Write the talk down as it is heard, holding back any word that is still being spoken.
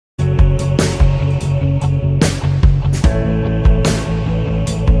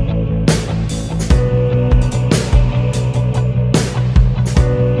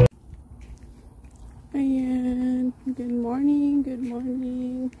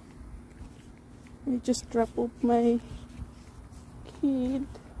I just dropped off my kid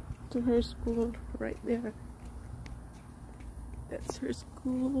to her school right there. That's her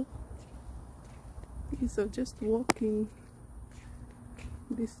school. So just walking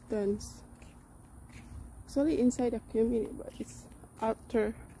distance. It's only inside the community, but it's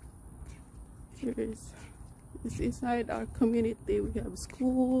after. It's inside our community. We have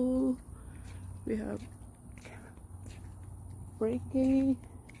school, we have pre-K,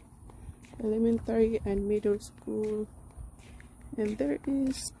 elementary and middle school, and there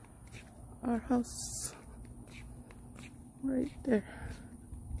is our house right there.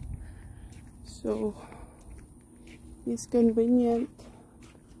 So it's convenient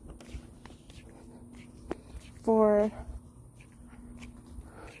for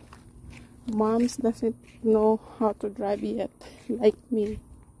moms doesn't know how to drive yet, like me.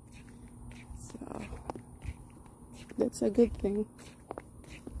 So that's a good thing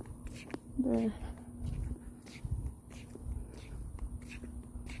there.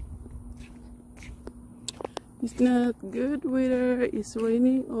 It's not good weather. It's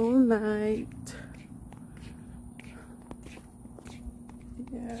raining all night.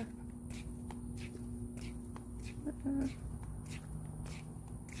 Yeah.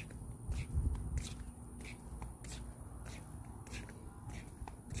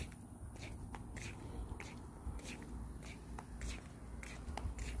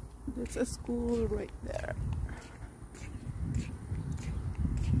 That's a school right there.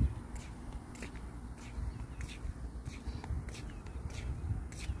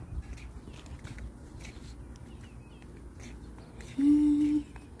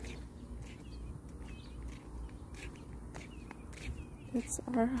 That's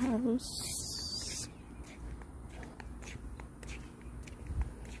our house.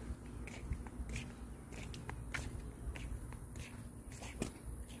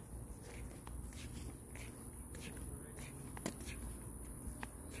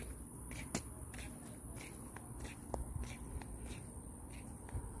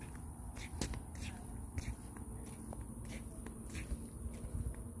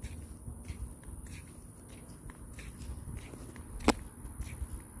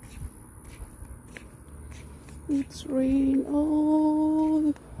 It's rain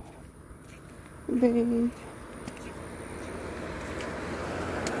all day.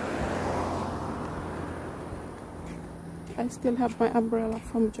 I still have my umbrella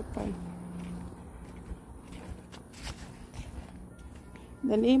from Japan.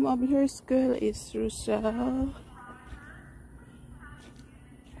 The name of her school is Russell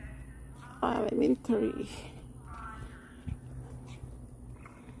Elementary.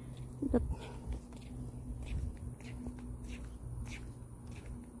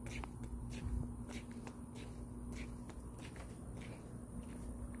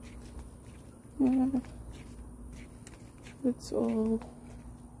 Yeah, that's all.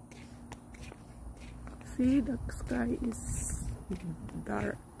 See, the sky is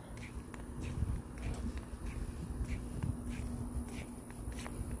dark.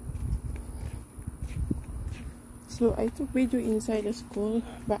 So I took video inside the school,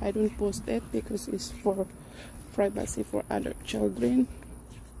 but I don't post it because it's for privacy for other children.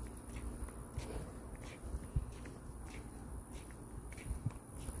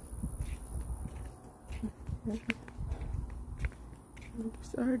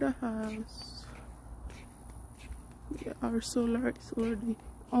 These are the house. Yeah, our solar is already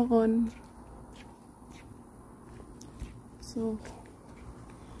on. So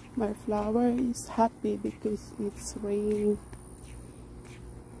my flower is happy because it's raining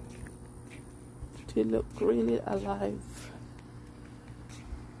to look really alive.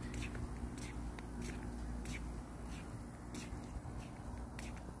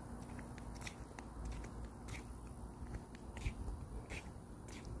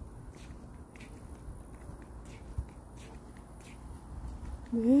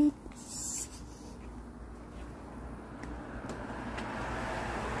 It's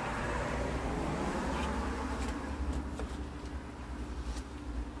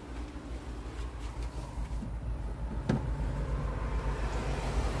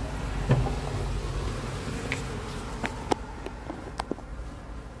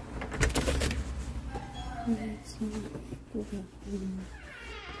Let's see.